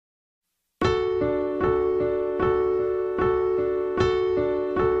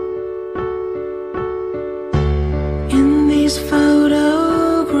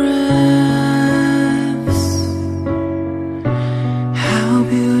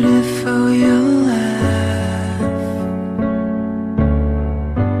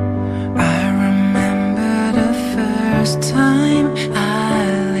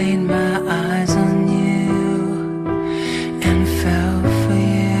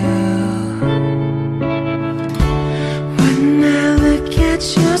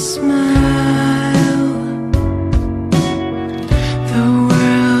smile, the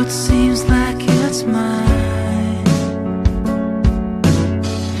world seems like it's mine.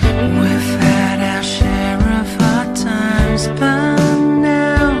 We've had our share of hard times, but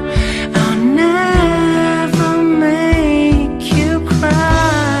now I'll never make you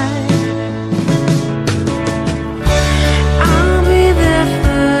cry. I'll be there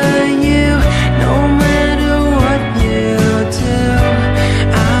for you no matter what you do.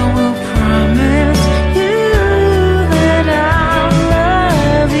 I will promise you that I'll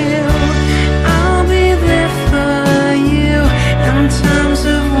love you. I'll be there for you in times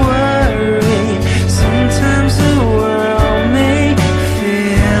of worry. Sometimes the world may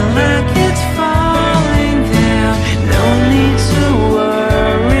feel like it's falling down. No need to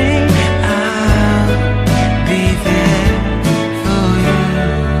worry, I'll be there for you.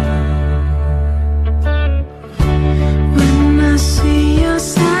 When I see your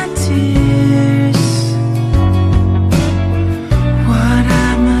sad tears, what I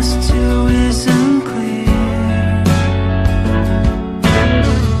must do is unclear.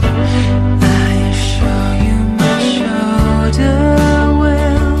 I assure you my shoulder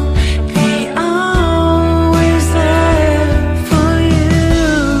will be always there for you.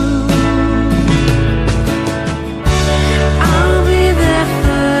 I'll be there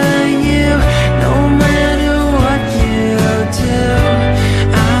for you no matter what you do.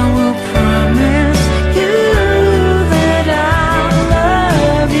 I will promise you that I'll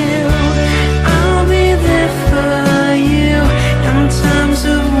love you. I'll be there for you in times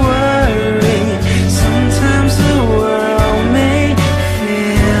of worry. Sometimes the world may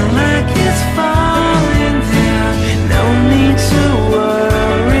feel like it's falling down. No need to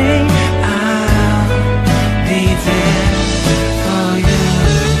worry, I'll be there for you.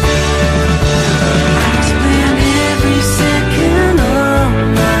 I've spent every second of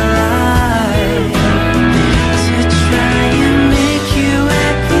my life to try and make you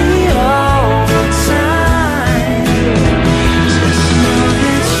happy all the time. Just know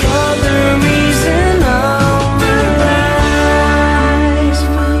that you're the reason all my life's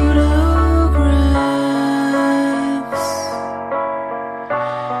photographs.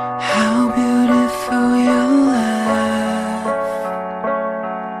 How beautiful your laugh.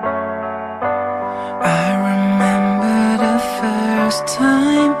 I remember the first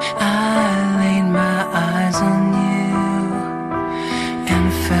time I